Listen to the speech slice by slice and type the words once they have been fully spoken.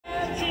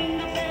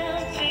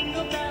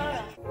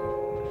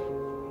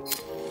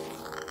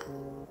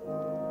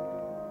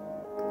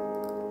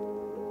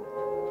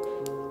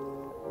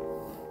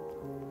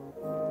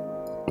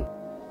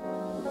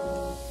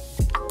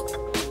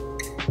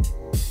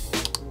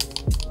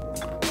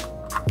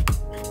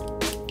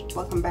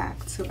welcome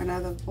back to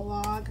another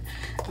vlog.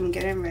 I'm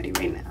getting ready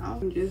right now.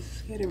 I'm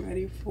just getting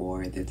ready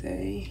for the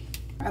day.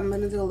 I'm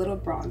gonna do a little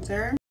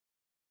bronzer.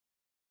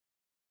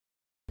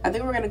 I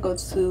think we're gonna go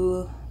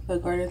to the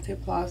Garden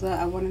State Plaza.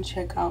 I want to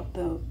check out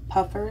the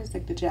puffers,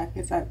 like the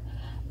jackets at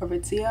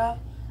Aritzia.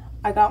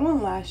 I got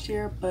one last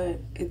year, but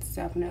it's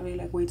definitely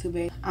like way too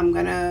big. I'm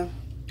gonna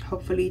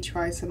hopefully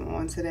try some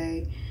on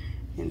today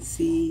and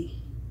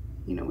see,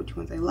 you know, which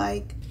ones I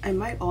like. I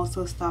might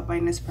also stop by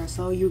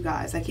Nespresso. You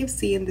guys, I keep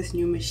seeing this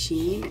new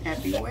machine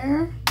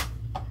everywhere.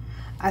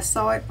 I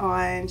saw it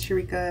on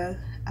Sharika,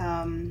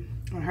 on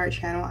her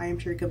channel, I am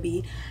Sharika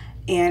B,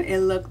 and it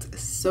looked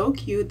so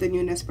cute, the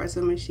new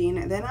Nespresso machine.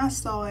 And then I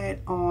saw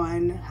it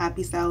on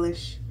Happy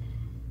Stylish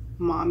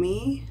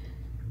Mommy,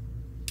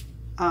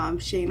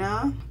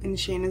 Shayna, in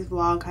Shayna's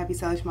vlog, Happy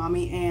Stylish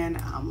Mommy, and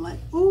I'm like,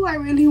 ooh, I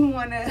really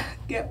want to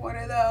get one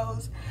of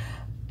those.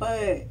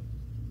 But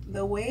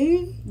the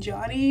way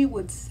Johnny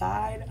would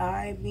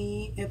side-eye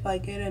me if I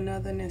get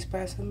another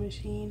Nespresso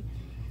machine,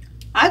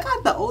 I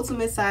got the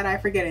ultimate side-eye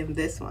for getting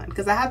this one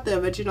because I had the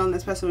original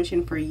Nespresso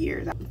machine for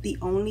years. The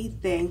only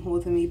thing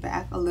holding me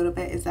back a little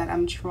bit is that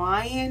I'm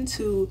trying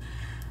to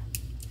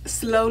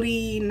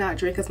slowly not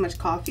drink as much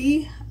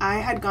coffee. I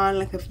had gone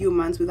like a few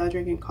months without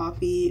drinking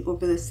coffee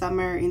over the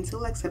summer until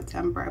like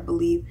September, I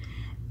believe.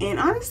 And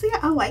honestly,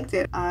 I liked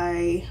it.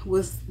 I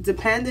was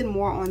dependent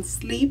more on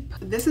sleep.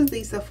 This is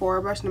the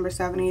Sephora brush number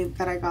 70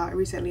 that I got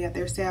recently at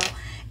their sale.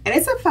 And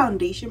it's a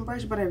foundation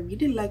brush, but I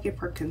really like it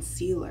for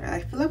concealer. I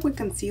feel like with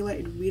concealer,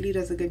 it really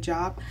does a good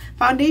job.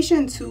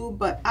 Foundation too,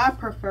 but I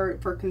prefer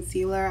it for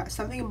concealer.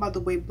 Something about the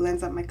way it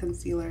blends out my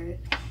concealer.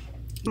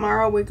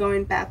 Tomorrow, we're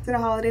going back to the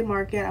holiday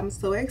market. I'm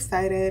so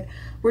excited.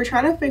 We're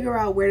trying to figure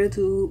out where to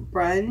do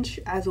brunch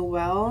as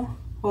well.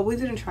 Well, we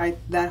didn't try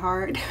that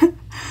hard.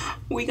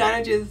 We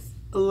kind of just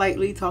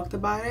lightly talked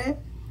about it,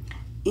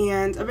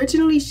 and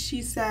originally she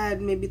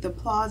said maybe the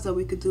Plaza,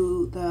 we could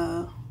do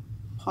the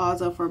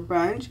Plaza for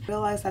brunch. I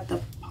realized that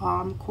the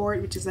Palm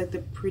Court, which is like the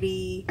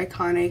pretty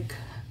iconic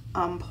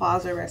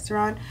Plaza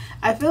restaurant,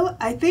 I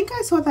think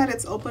I saw that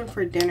it's open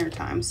for dinner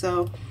time,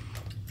 so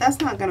that's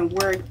not gonna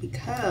work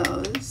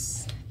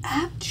because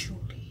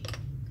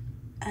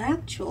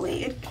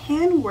actually it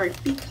can work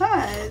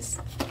because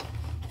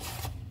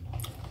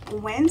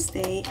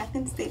Wednesday I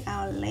can stay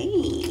out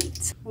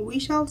late. We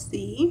shall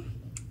see.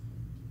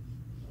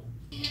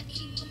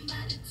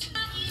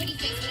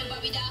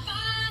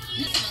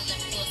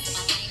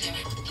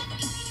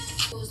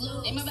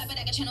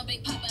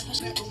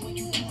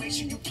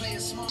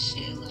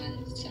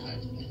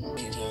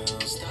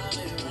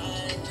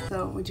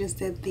 So we just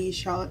did the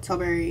Charlotte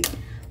Tilbury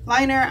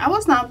liner. I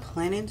was not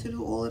planning to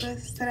do all of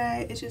this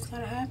today. It's just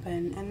gonna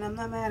happen and I'm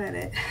not mad at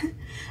it.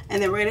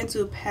 And then we're gonna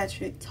do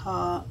Patrick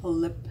Ta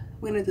lip.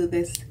 We're gonna do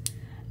this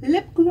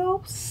lip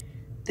gloss.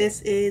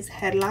 This is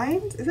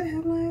Headlines. Is it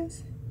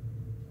Headlines?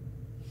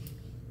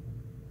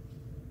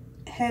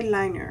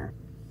 Headliner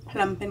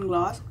plumping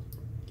gloss.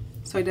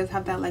 So it does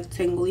have that like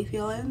tingly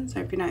feeling.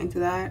 So if you're not into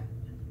that,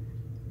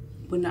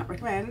 would not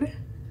recommend.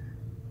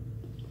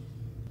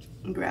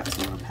 Grab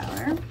some more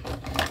powder.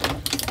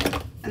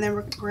 And then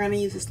we're gonna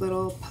use this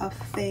little puff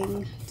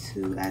thing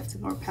to add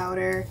some more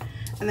powder.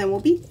 And then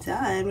we'll be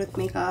done with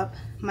makeup.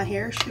 My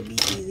hair should be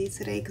easy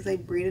today because I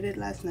braided it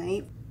last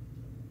night.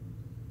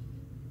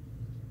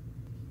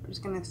 We're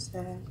just gonna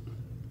set.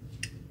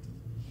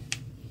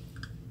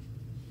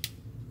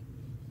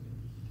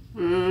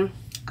 I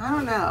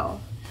don't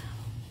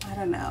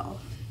know.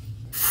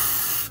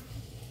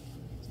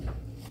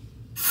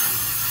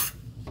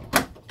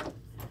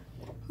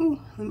 Ooh,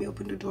 let me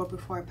open the door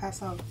before I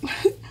pass out.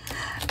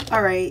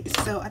 All right,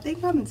 so I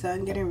think I'm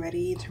done getting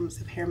ready in terms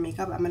of hair,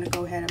 makeup. I'm gonna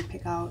go ahead and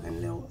pick out a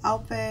little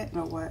outfit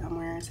or what I'm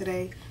wearing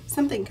today.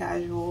 Something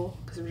casual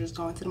because we're just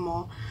going to the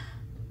mall,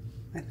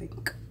 I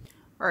think.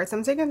 All right, so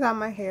I'm taking down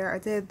my hair. I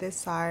did this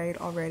side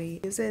already.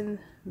 Using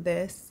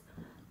this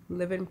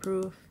Living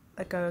Proof,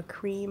 like a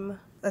cream,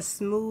 a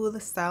smooth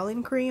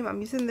styling cream. I'm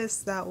using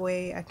this that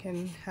way I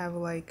can have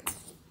like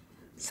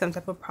some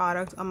type of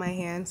product on my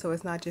hand so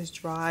it's not just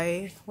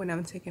dry when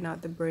I'm taking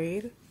out the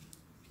braid.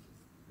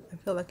 I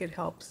feel like it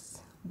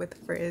helps with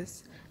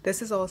frizz.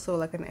 This is also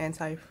like an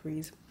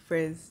anti-frizz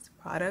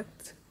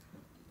product.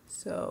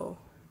 So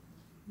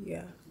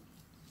yeah.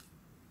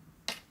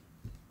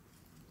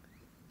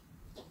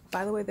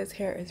 By the way, this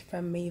hair is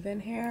from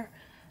Maven Hair.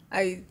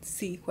 I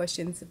see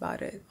questions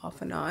about it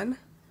off and on.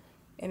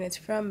 And it's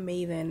from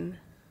Maven.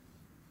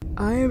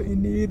 I'm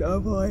in need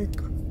of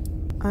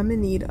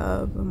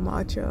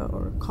matcha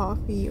or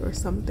coffee or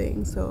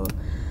something. So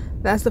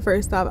that's the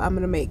first stop I'm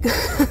gonna make.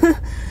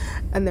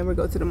 And then we'll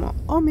go to the mall.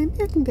 Oh,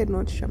 maybe I can get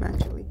Nordstrom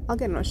actually. I'll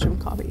get Nordstrom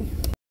coffee.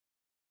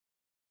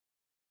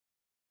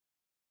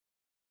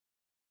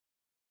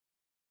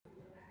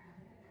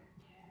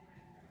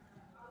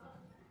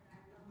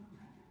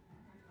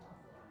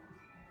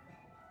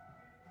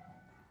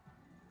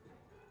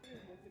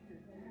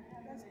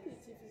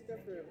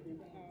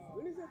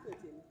 When is that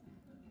 13?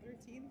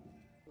 13?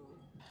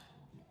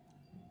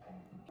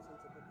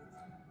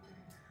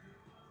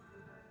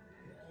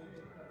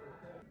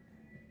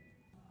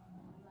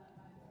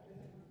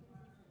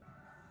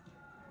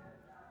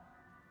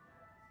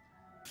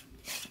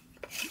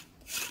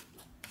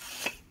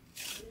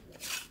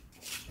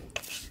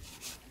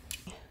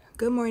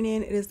 Good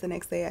morning. It is the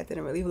next day. I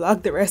didn't really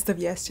vlog the rest of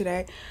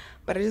yesterday,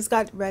 but I just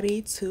got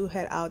ready to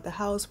head out the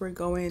house. We're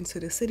going to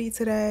the city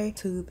today,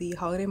 to the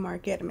holiday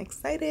market. I'm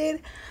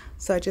excited.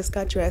 So I just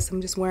got dressed.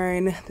 I'm just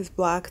wearing this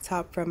black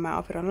top from my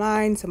outfit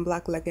online, some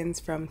black leggings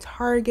from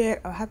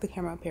Target. I'll have the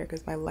camera up here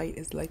because my light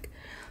is like,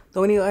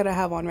 the only light I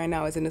have on right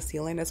now is in the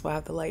ceiling. That's why I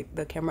have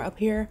the camera up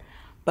here.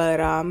 But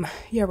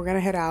yeah, we're gonna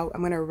head out.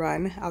 I'm gonna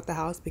run out the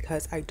house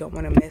because I don't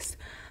want to miss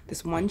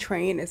this one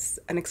train. It's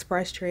an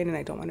express train and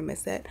I don't want to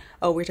miss it.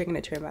 Oh, we're taking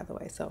the train, by the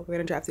way. So we're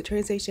gonna drive to the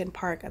train station,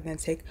 park, and then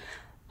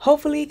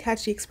hopefully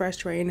catch the express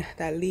train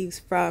that leaves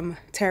from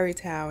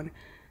Tarrytown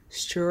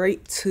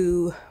straight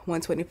to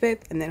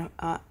 125th, and then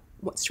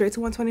straight to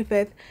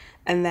 125th,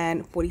 and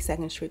then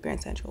 42nd Street,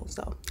 Grand Central.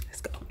 So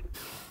let's go.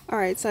 All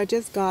right, so I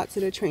just got to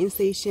the train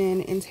station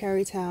in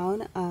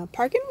Tarrytown.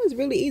 Parking was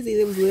really easy.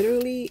 There was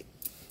literally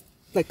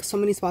like so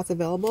many spots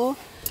available,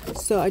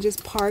 so I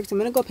just parked. I'm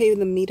gonna go pay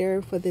the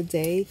meter for the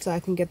day so I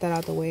can get that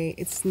out of the way.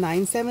 It's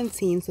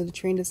 9:17, so the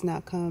train does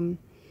not come.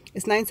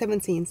 It's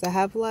 9:17, so I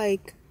have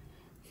like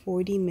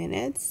 40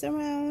 minutes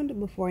around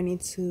before I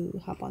need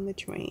to hop on the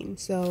train.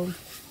 So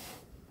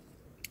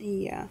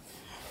yeah,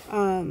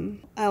 I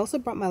also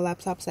brought my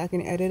laptop so I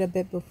can edit a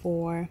bit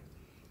before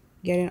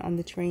getting on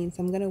the train,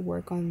 so I'm gonna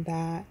work on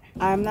that.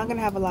 I'm not gonna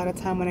have a lot of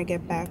time when I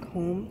get back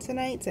home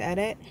tonight to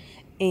edit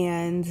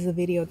and the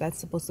video that's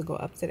supposed to go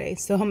up today,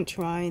 so I'm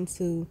trying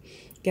to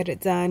get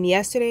it done.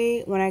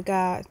 Yesterday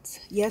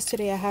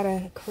I had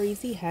a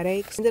crazy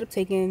headache. I ended up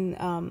taking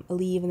a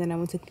leave, and then I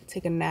went to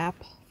take a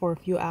nap for a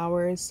few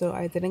hours, so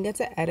I didn't get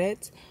to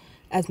edit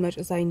as much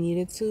as I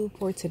needed to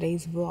for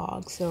today's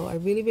vlog. So I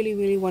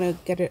really want to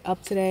get it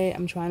up today.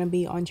 I'm trying to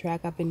be on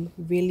track. I've been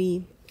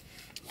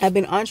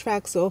on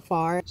track so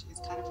far. It's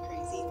kind of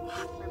crazy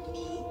for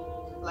me,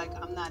 like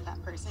I'm not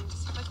that person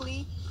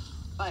typically,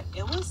 but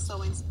it was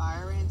so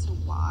inspiring to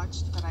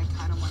watch that I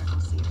kind of want to go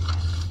see it again.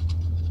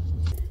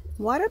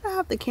 Why did I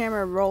have the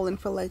camera rolling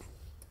for like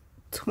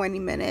 20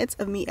 minutes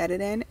of me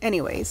editing?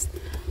 Anyways,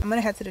 I'm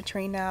gonna head to the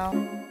train now.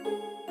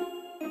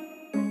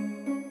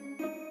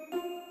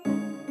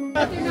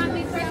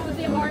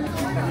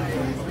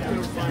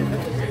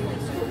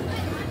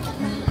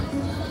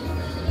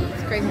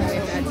 It's crazy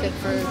that that's it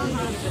for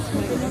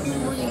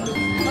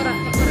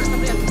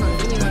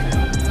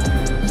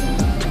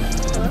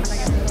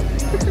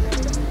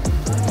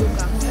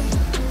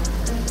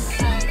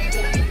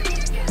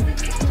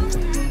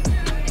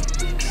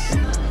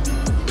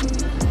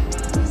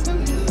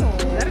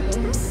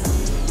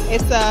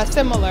It's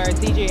similar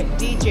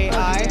DJI.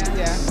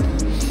 Yeah.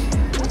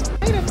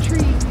 Made of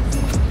trees.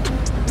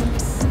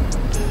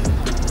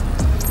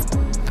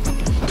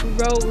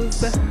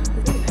 Rose.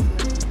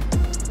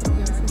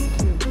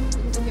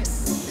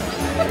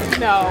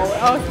 No.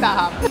 Oh,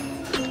 stop.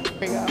 Here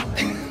we go.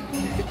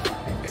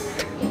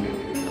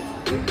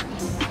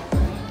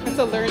 It's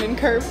a learning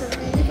curve for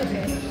me.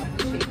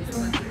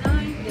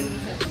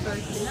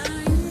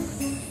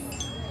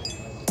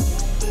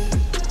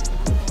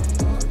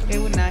 It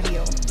would not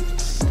heal.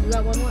 You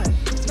got one what?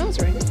 Nose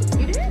ring.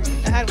 You did?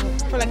 I had it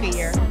for like a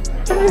year.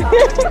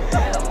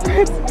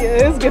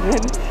 It's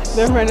good.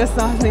 The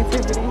Renaissance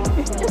nativity.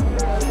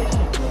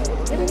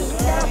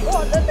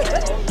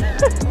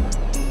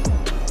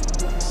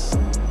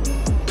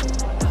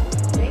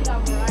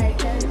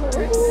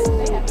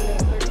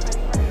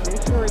 They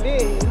sure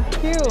did.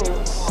 Cute.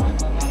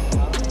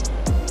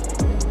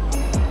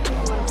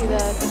 See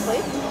the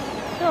place?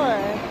 Sure.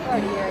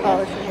 Right here.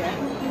 Oh, it's here.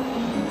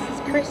 This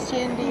is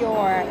Christian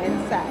Dior and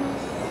SAKS.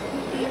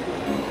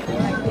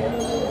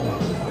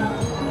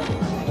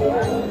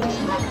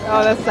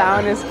 Oh, the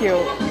sound is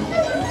cute.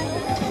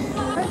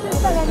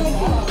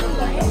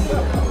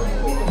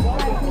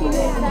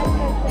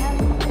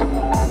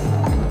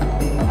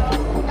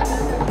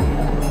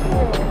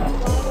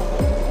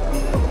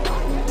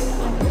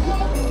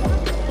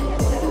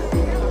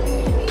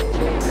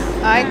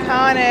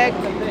 Iconic.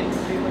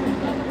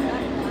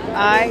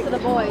 For the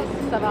boys,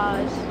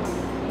 Savage.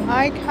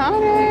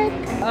 Iconic.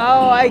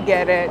 Oh, I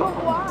get it.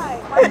 Why?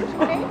 Why would you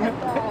hate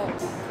that?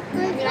 I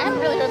mean, I haven't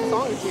really heard the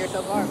song this year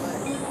so far, but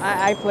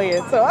I play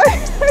it, so I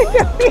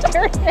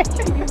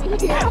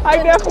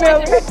definitely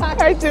hear it.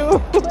 I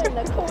do.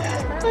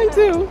 I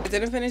do. I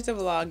didn't finish the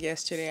vlog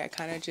yesterday. I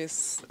kind of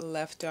just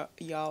left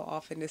y'all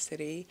off in the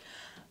city.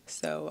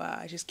 So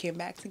I just came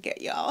back to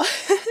get y'all.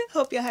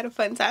 Hope y'all had a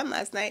fun time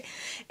last night.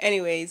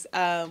 Anyways,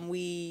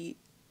 we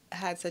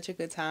had such a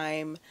good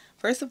time.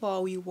 First of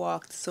all, we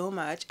walked so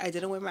much. I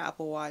didn't wear my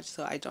Apple Watch,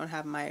 so I don't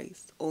have my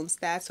own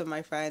stats. So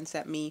my friend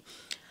sent me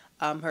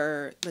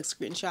her like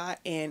screenshot,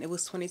 and it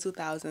was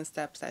 22,000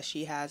 steps that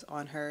she has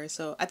on her.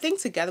 So I think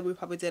together we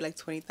probably did like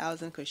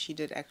 20,000 because she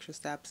did extra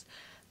steps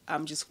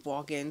just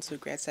walking to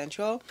Grand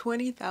Central.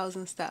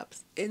 20,000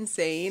 steps,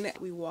 insane.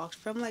 We walked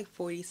from like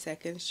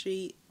 42nd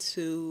Street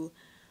to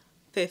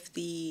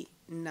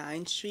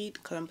 59th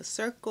Street, Columbus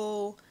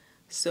Circle.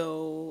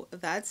 So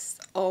that's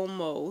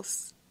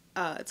almost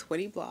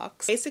 20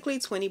 blocks, basically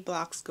 20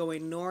 blocks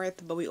going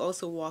north, but we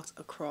also walked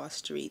across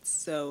streets.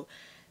 So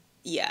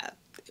yeah,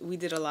 we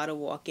did a lot of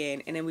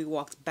walking, and then we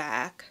walked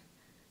back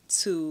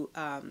to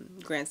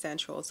Grand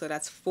Central. So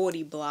that's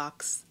 40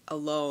 blocks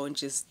alone,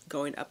 just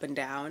going up and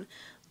down.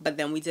 But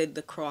then we did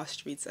the cross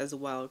streets as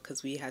well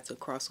because we had to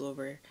cross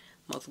over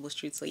multiple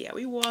streets. So yeah,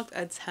 we walked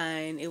a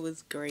ton. It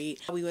was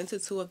great. We went to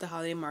 2 of the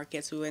holiday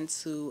markets. We went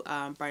to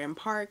Bryant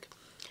Park.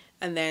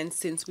 And then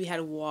since we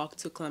had walked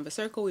to Columbus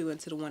Circle, we went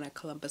to the one at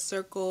Columbus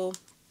Circle.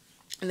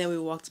 And then we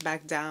walked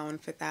back down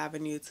Fifth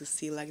Avenue to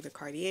see like the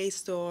Cartier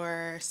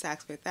store,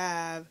 Saks Fifth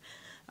Ave,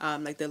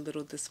 like the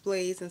little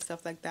displays and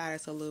stuff like that.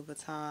 It's a Louis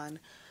Vuitton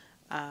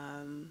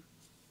and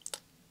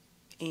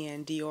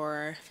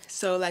Dior.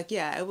 So like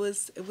yeah, it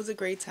was a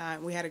great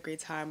time. We had a great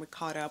time. We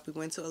caught up. We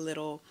went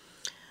to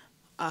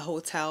a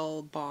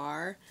hotel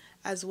bar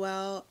as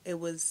well. It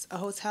was a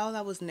hotel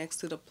that was next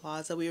to the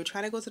plaza. We were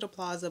trying to go to the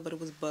plaza, but it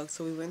was booked.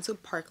 So we went to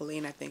Park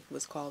Lane, I think it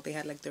was called. They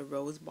had like the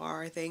Rose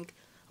Bar, I think,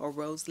 or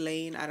Rose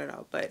Lane, I don't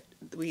know, but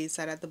we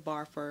sat at the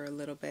bar for a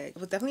little bit. It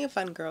was definitely a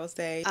fun girls'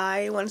 day.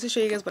 I wanted to show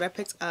you guys what I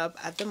picked up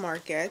at the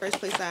market. First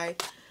place I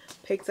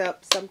picked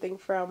up something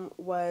from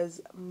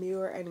was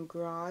Muir and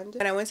Grand.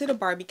 And I went to the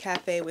Barbie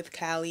Cafe with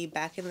Callie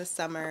back in the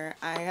summer.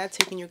 I had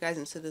taken you guys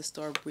into the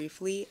store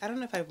briefly. I don't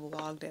know if I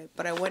vlogged it,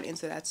 but I went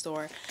into that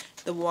store,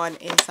 the one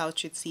in South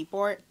Street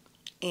Seaport,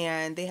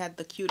 and they had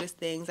the cutest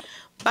things.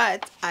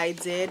 But I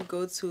did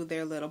go to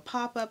their little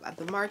pop-up at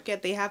the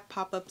market. They have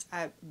pop-ups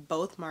at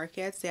both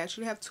markets. They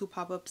actually have 2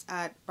 pop-ups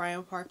at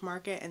Bryant Park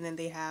Market, and then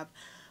they have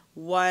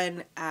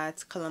one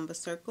at Columbus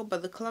Circle,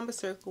 but the Columbus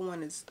Circle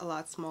one is a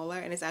lot smaller,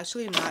 and it's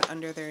actually not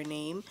under their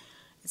name.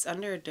 It's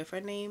under a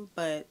different name,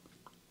 but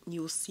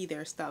you'll see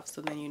their stuff,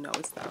 so then you know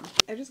it's them.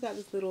 I just got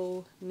this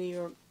little New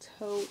York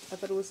tote. I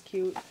thought it was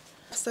cute.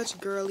 Such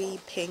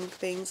girly pink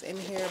things in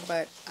here,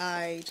 but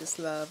I just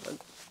love a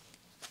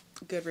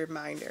good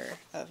reminder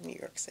of New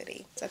York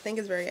City. So I think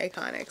it's very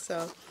iconic.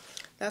 So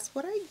that's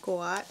what I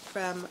got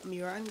from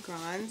Muir and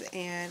Grand,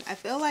 and I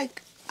feel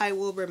like I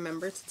will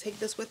remember to take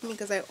this with me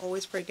because I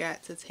always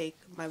forget to take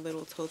my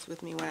little totes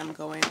with me when I'm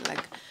going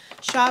like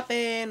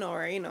shopping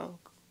or, you know,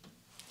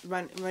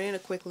 running a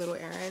quick little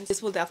errand.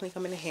 This will definitely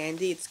come in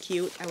handy. It's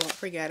cute. I won't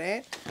forget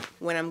it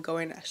when I'm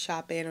going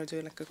shopping or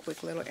doing like a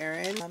quick little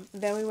errand.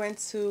 Then we went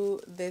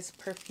to this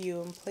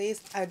perfume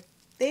place. I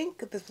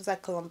think this was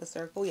at Columbus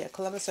Circle. Yeah,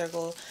 Columbus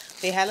Circle.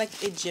 They had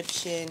like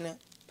Egyptian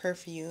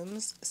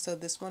perfumes. So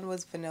this one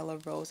was Vanilla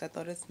Rose. I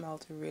thought it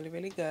smelled really,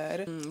 really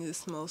good. It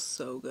smells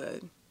so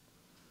good.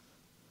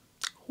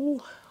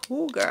 Ooh,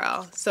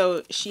 girl.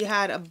 So she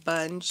had a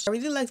bunch. I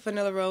really liked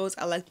Vanilla Rose.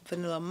 I liked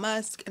Vanilla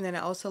Musk. And then I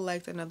also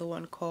liked another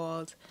one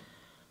called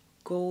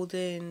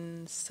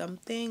Golden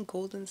something.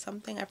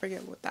 I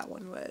forget what that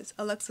one was.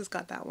 Alexis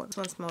got that one. This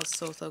one smells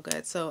so, so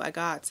good. So I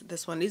got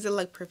this one. These are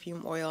like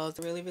perfume oils.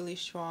 Really, really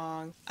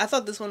strong. I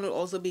thought this one would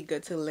also be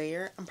good to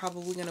layer. I'm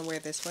probably going to wear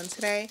this one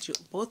today.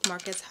 Both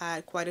markets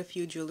had quite a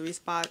few jewelry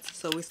spots.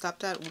 So we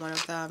stopped at one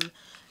of them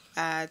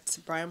at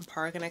Bryant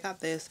Park. And I got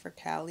this for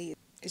Callie.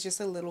 It's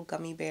just a little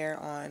gummy bear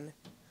on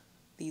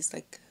these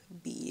like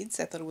beads.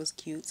 I thought it was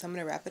cute, so I'm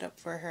gonna wrap it up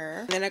for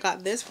her. And then I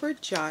got this for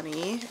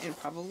Johnny and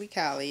probably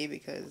Callie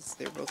because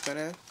they're both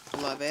gonna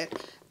love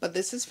it. But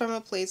this is from a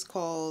place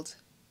called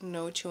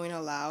No Chewing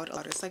Allowed.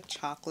 It's like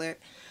chocolate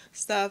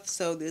stuff.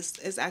 So this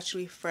is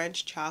actually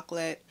French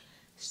chocolate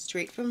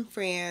straight from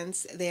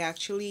France. They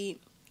actually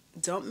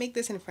don't make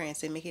this in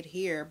France. They make it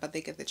here, but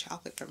they get the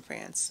chocolate from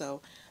France.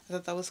 So I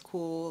thought that was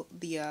cool.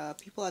 The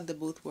people at the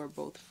booth were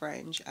both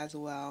French as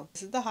well.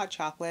 This is the hot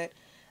chocolate.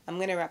 I'm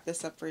going to wrap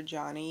this up for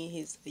Johnny.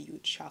 He's a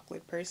huge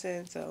chocolate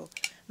person. So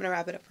I'm going to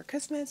wrap it up for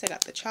Christmas. I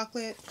got the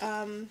chocolate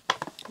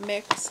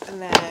mix.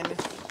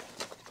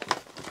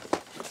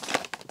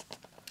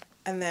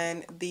 And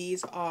then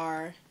these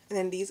are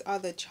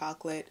the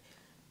chocolate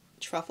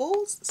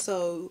truffles.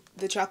 So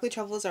the chocolate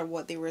truffles are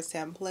what they were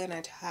sampling.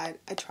 I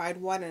tried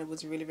one and it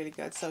was really, really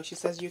good. So she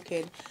says you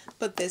could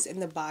put this in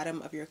the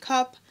bottom of your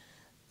cup,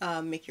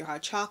 make your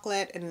hot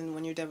chocolate, and then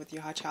when you're done with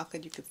your hot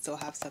chocolate you could still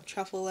have some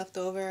truffle left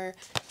over.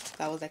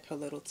 That was like her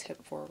little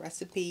tip for a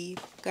recipe.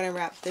 Gonna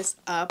wrap this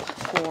up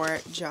for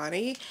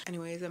Johnny.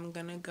 Anyways, I'm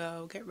gonna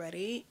go get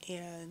ready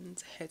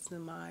and head to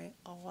my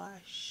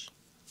lash.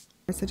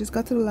 So I just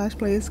got to the lash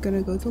place.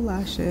 Gonna go to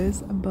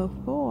lashes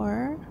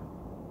before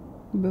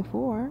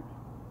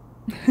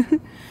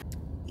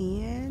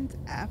and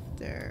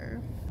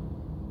after.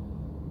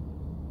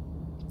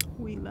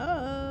 We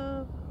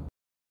love.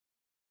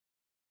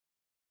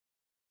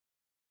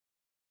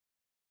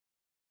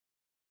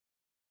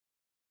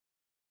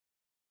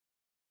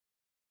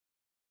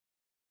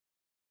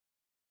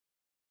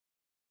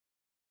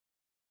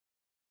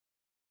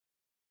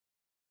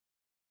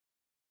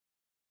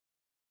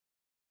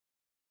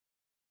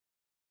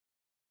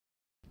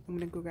 I'm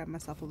gonna go grab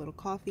myself a little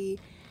coffee,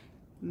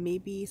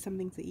 maybe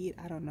something to eat.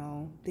 I don't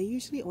know. They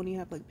usually only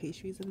have like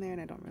pastries in there and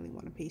I don't really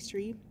want a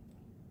pastry.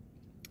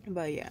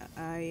 But yeah,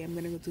 I am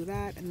gonna go do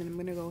that, and then I'm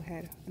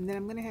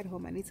gonna head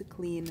home. I need to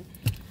clean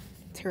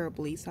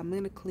terribly, so I'm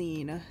gonna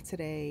clean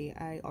today.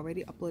 I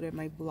already uploaded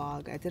my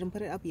vlog. I didn't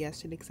put it up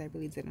yesterday because I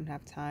really didn't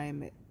have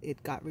time.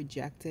 It got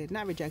rejected.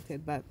 Not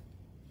rejected, but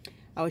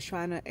I was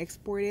trying to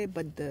export it,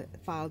 but the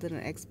file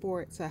didn't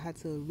export, so I had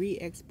to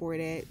re-export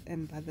it,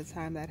 and by the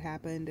time that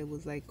happened, it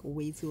was like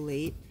way too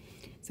late.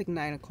 It's like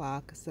 9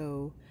 o'clock,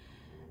 so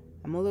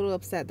I'm a little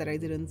upset that I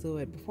didn't do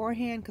it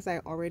beforehand because I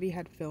already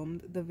had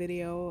filmed the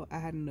video. I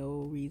had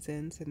no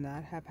reason to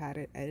not have had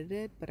it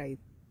edited, but I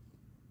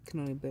can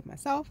only blame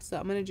myself, so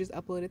I'm gonna just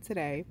upload it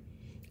today,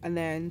 and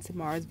then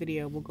tomorrow's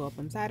video will go up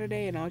on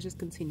Saturday, and I'll just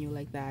continue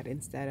like that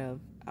instead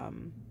of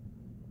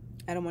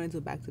I don't want to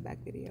do back-to-back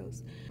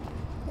videos.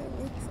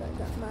 Okay, so I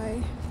got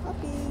my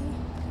puppy.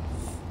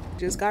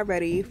 Just got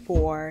ready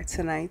for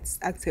tonight's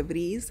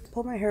activities.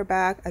 Pulled my hair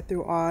back. I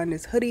threw on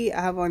this hoodie.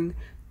 I have on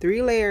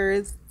 3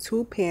 layers,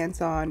 2 pants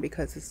on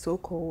because it's so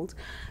cold,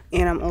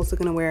 and I'm also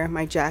gonna wear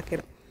my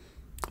jacket.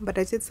 But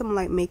I did some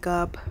light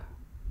makeup.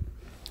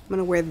 I'm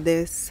gonna wear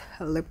this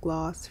lip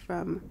gloss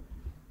from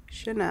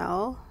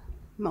Chanel,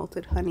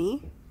 Melted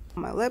Honey,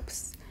 on my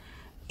lips.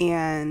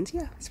 And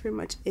yeah, that's pretty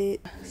much it.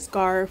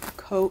 Scarf,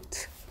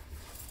 coat.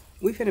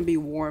 We finna be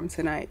warm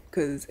tonight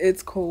because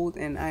it's cold,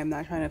 and I'm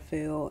not trying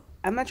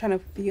to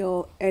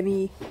feel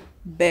any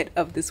bit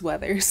of this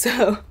weather.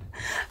 So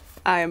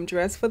I am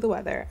dressed for the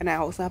weather, and I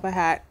also have a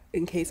hat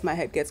in case my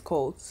head gets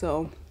cold.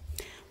 So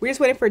we're just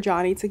waiting for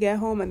Johnny to get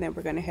home, and then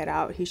we're gonna head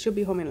out. He should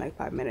be home in like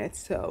 5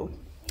 minutes. So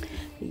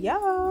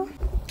yeah.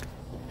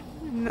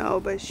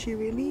 No, but she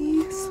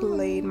really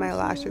slayed my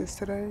lashes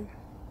today.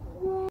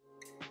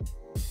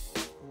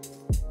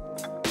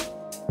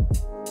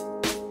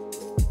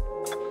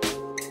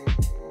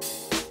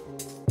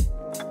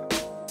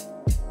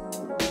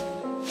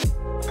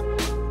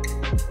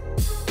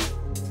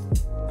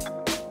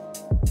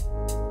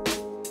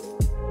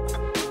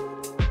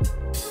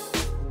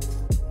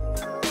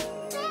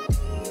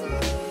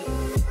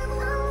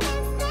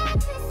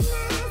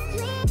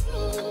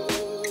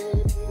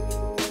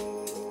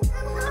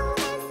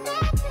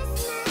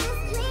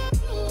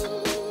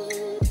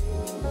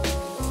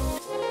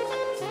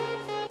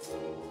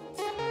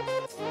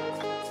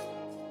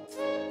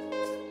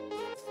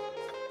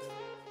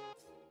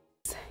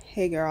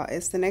 Hey girl,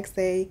 it's the next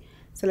day.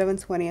 It's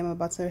 11:20. I'm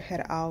about to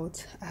head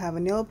out. I have a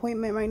nail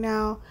appointment right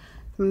now.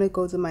 I'm gonna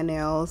go do my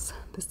nails.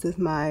 This is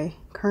my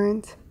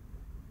current.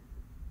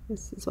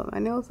 This is what my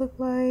nails look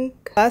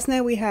like. Last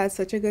night we had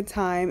such a good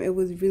time. It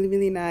was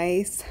really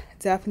nice.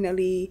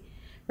 Definitely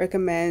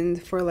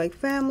recommend for like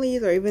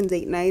families or even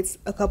date nights.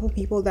 A couple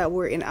people that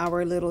were in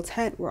our little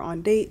tent were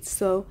on dates,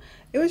 so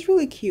it was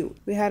really cute.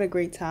 We had a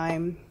great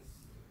time.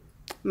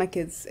 My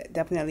kids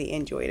definitely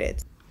enjoyed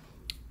it.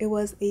 It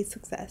was a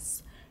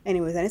success.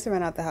 Anyways, I need to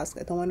run out the house.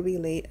 I don't want to be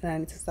late, and I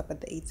need to stop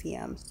at the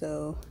ATM.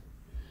 So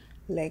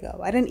Lego.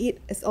 I didn't eat.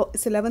 It's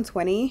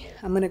 11:20.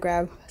 I'm gonna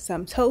grab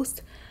some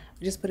toast.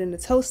 Just put in the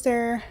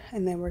toaster,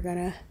 and then we're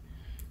gonna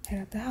head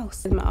out the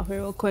house. Here's my outfit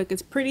real quick.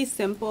 It's pretty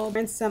simple. I'm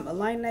wearing some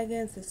Align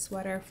leggings, this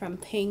sweater from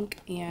Pink,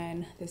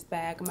 and this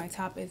bag. My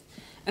top is,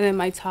 and then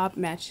my top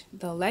matched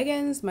the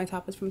leggings. My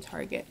top is from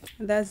Target.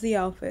 And that's the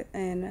outfit,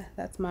 and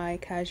that's my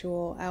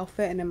casual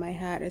outfit. And then my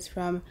hat is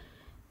from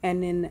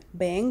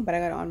Bang, but I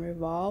got it on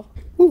Revolve.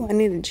 Ooh, I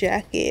need a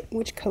jacket.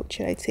 Which coat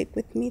should I take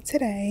with me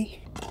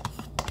today?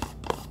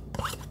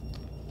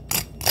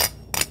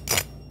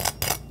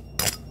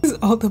 This is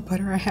all the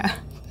butter I have.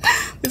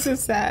 This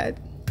is sad.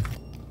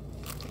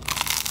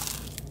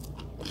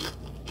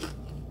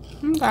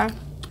 Okay.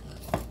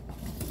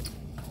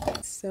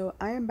 So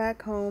I am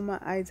back home.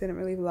 I didn't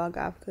really vlog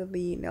after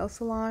the nail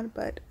salon,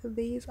 but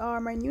these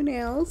are my new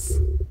nails.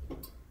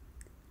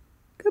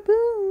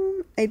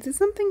 Kaboom! I did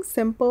something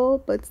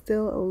simple but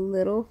still a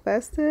little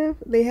festive.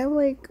 They have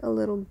like a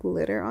little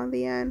glitter on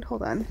the end.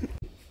 Hold on.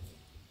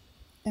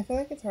 I feel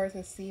like it's hard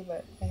to see,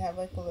 but they have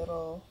like a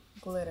little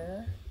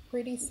glitter.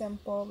 Pretty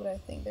simple, but I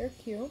think they're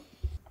cute.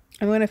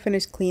 I'm gonna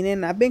finish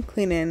cleaning. I've been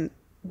cleaning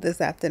this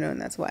afternoon.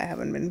 That's why I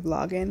haven't been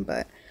vlogging,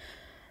 but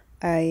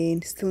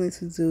I still need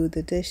to do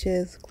the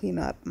dishes, clean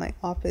up my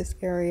office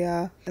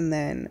area, and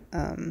then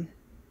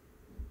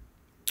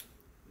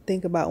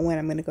think about when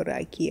I'm gonna go to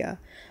IKEA.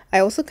 I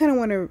also kind of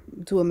want to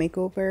do a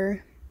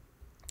makeover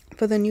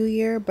for the new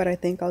year, but I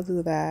think I'll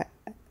do that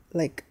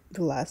like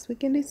the last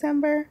week in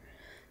December.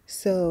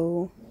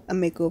 So a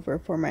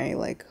makeover for my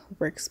like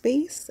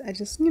workspace. I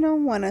just, you know,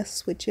 want to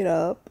switch it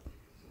up,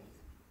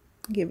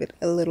 give it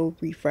a little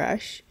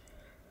refresh.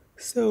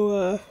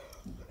 So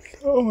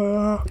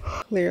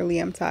clearly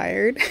I'm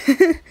tired.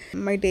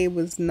 My day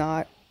was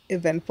not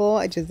eventful.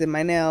 I just did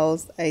my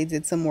nails. I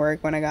did some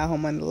work when I got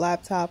home on the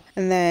laptop,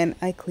 and then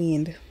I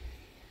cleaned.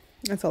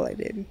 That's all I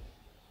did.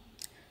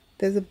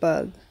 There's a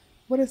bug.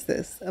 What is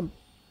this? A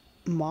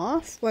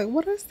moth? Like,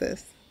 what is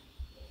this?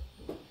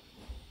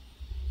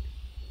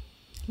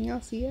 Can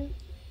y'all see it?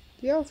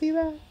 Do y'all see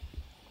that?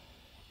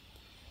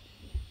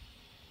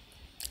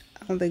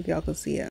 I don't think y'all can see it.